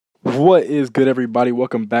What is good, everybody?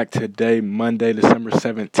 Welcome back today, Monday, December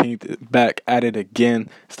 17th. Back at it again.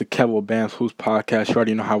 It's the Kevin Bams Who's podcast. You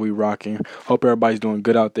already know how we rocking. Hope everybody's doing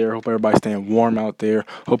good out there. Hope everybody's staying warm out there.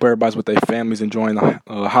 Hope everybody's with their families enjoying the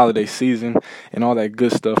holiday season and all that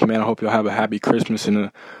good stuff, man. I hope you'll have a happy Christmas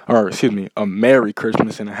a Merry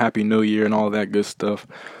Christmas and a Happy New Year and all that good stuff.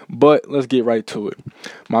 But let's get right to it.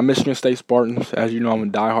 My Michigan State Spartans, as you know, I'm a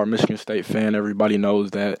diehard Michigan State fan. Everybody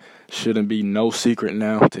knows that. Shouldn't be no secret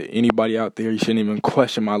now to anybody out there. You shouldn't even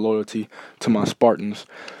question my loyalty to my Spartans.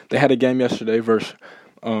 They had a game yesterday versus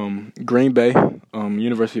Green Bay,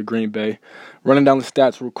 University of Green Bay. Running down the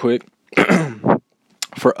stats real quick.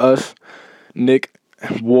 For us, Nick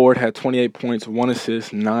Ward had 28 points, 1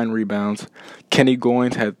 assist, 9 rebounds. Kenny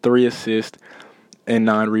Goins had 3 assists and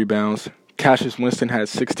 9 rebounds. Cassius Winston had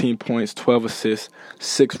 16 points, 12 assists,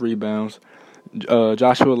 6 rebounds.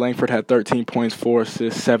 Joshua Langford had 13 points, 4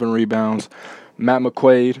 assists, 7 rebounds. Matt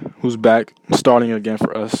McQuaid, who's back, starting again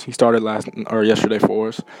for us. He started yesterday for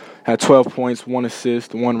us. Had 12 points, 1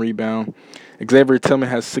 assist, 1 rebound. Xavier Tillman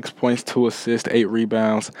has 6 points, 2 assists, 8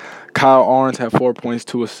 rebounds. Kyle Ahrens had 4 points,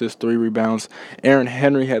 2 assists, 3 rebounds. Aaron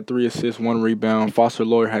Henry had 3 assists, 1 rebound. Foster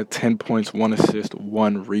Loyer had 10 points, 1 assist,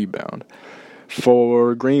 1 rebound.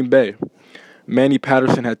 For Green Bay, Manny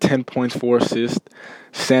Patterson had 10 points, 4 assists.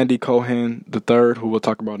 Sandy Cohen III, who we'll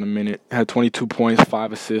talk about in a minute, had 22 points,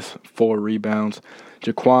 5 assists, 4 rebounds.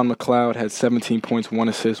 Jaquan McLeod had 17 points, 1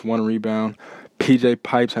 assist, 1 rebound. PJ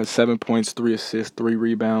Pipes had 7 points, 3 assists, 3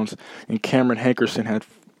 rebounds. And Cameron Hankerson had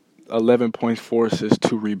 11 points, 4 assists,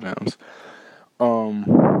 2 rebounds.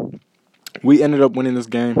 We ended up winning this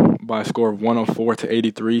game by a score of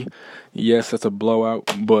 104-83. Yes, that's a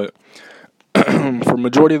blowout, but for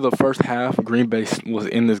majority of the first half, Green Bay was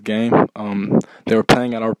in this game. They were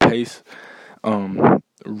playing at our pace.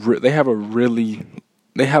 They have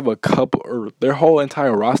a couple, or their whole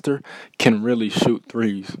entire roster can really shoot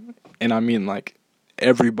threes. And I mean, like,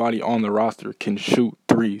 everybody on the roster can shoot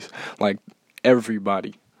threes. Like,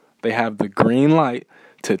 everybody. They have the green light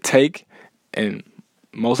to take, and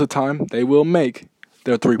most of the time, they will make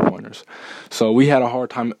their three-pointers. So we had a hard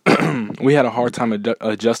time.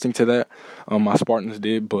 Adjusting to that. My Spartans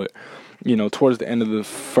did, but towards the end of the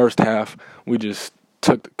first half, we just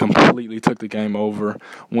completely took the game over.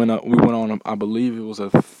 We went on, I believe it was a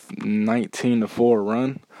 19-4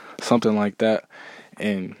 run, something like that,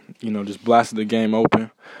 and just blasted the game open.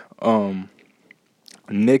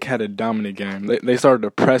 Nick had a dominant game. They started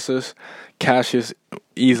to press us. Cassius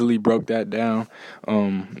easily broke that down.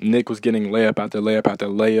 Nick was getting layup after layup after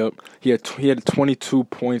layup. He had 22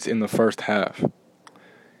 points in the first half.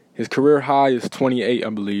 His career high is 28, I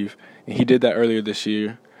believe, and he did that earlier this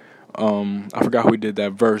year. I forgot who he did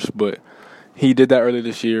that verse, but he did that earlier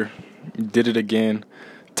this year. Did it again,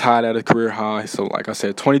 tied at a career high. So, like I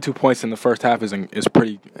said, 22 points in the first half is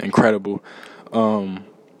pretty incredible.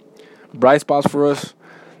 Bright spots for us.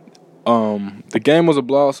 The game was a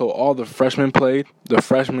blowout, so all the freshmen played. The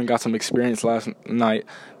freshmen got some experience last night.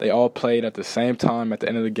 They all played at the same time at the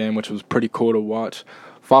end of the game, which was pretty cool to watch.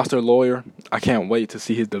 Foster Loyer, I can't wait to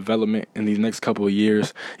see his development in these next couple of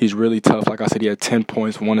years. He's really tough. Like I said, he had 10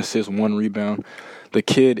 points, 1 assist, 1 rebound. The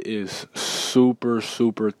kid is super,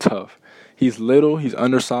 super tough. He's little, he's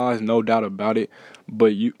undersized, no doubt about it.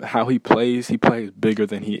 But how he plays bigger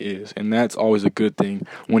than he is. And that's always a good thing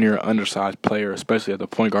when you're an undersized player, especially at the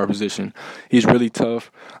point guard position. He's really tough.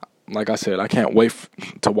 Like I said, I can't wait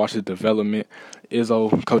to watch his development.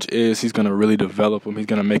 Coach he's going to really develop him. He's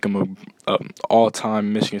going to make him a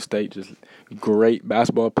all-time Michigan State just great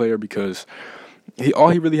basketball player, because all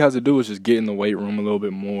he really has to do is just get in the weight room a little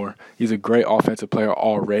bit more. He's a great offensive player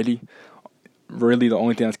already. Really, the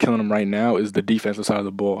only thing that's killing him right now is the defensive side of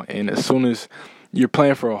the ball. And as soon as you're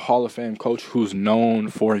playing for a Hall of Fame coach who's known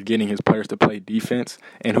for getting his players to play defense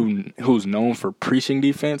and who's known for preaching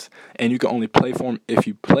defense, and you can only play for him if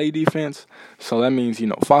you play defense. So that means,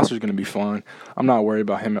 Foster's going to be fine. I'm not worried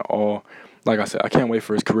about him at all. Like I said, I can't wait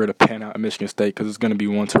for his career to pan out at Michigan State, because it's going to be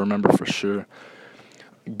one to remember for sure.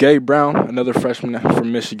 Gabe Brown, another freshman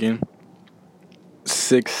from Michigan,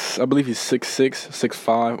 I believe he's 6'6",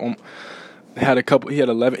 6'5". He had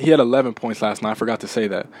 11 points last night. I forgot to say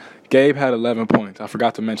that. Gabe had 11 points. I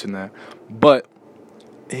forgot to mention that. But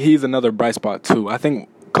he's another bright spot too. I think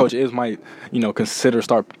Coach might,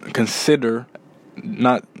 consider,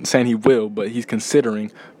 not saying he will, but he's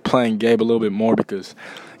considering playing Gabe a little bit more, because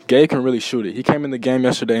Gabe can really shoot it. He came in the game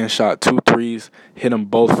yesterday and shot 2 threes, hit them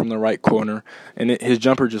both from the right corner, and his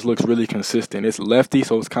jumper just looks really consistent. It's lefty,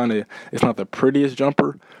 so it's not the prettiest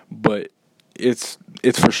jumper, but it's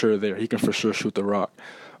for sure there. He can for sure shoot the rock.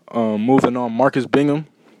 Moving on, Marcus Bingham.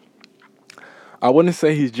 I wouldn't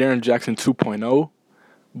say he's Jaren Jackson 2.0,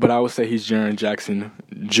 but I would say he's Jaren Jackson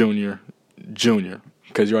Jr.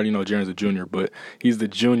 Because you already know Jaren's a junior, but he's the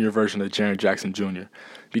junior version of Jaren Jackson Jr.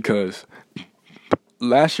 Because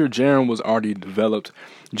last year Jaren was already developed.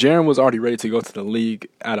 Jaren was already ready to go to the league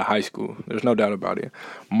out of high school. There's no doubt about it.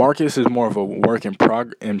 Marcus is more of a work in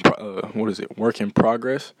progress.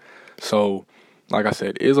 So, like I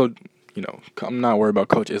said, Izzo, I'm not worried about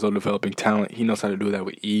Coach Izzo developing talent. He knows how to do that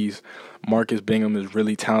with ease. Marcus Bingham is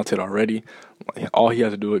really talented already. All he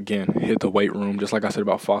has to do, again, hit the weight room. Just like I said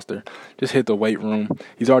about Foster, just hit the weight room.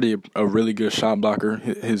 He's already a really good shot blocker.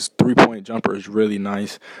 His three-point jumper is really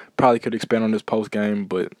nice. Probably could expand on this post game,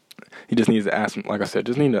 but he just needs to add some, like I said,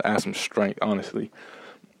 some strength, honestly.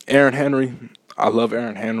 Aaron Henry, I love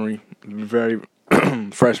Aaron Henry. Very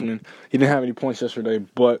freshman. He didn't have any points yesterday,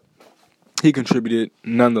 but he contributed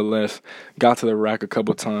nonetheless. Got to the rack a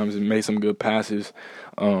couple times and made some good passes.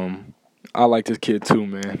 I like this kid too,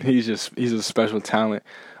 man. He's a special talent.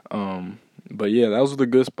 But yeah, those were the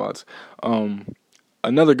good spots.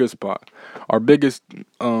 Another good spot. Our biggest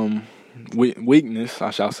weakness,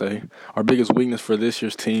 I shall say, our biggest weakness for this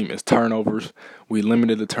year's team is turnovers. We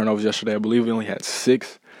limited the turnovers yesterday. I believe we only had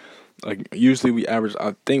 6. Usually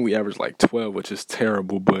I think we average like 12, which is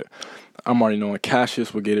terrible, but I'm already knowing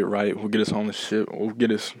Cassius will get it right. We'll get us on the ship. We'll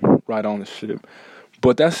get us right on the ship.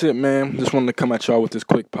 But that's it, man. Just wanted to come at y'all with this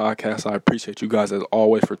quick podcast. I appreciate you guys, as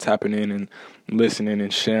always, for tapping in and listening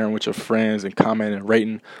and sharing with your friends and commenting and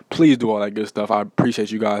rating. Please do all that good stuff. I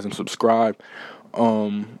appreciate you guys, and subscribe.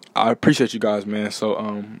 I appreciate you guys, man. So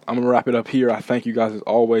I'm going to wrap it up here. I thank you guys, as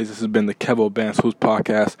always. This has been the Kevo Bands Hoops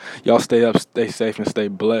Podcast. Y'all stay up, stay safe, and stay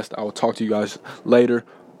blessed. I will talk to you guys later.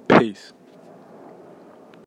 Peace.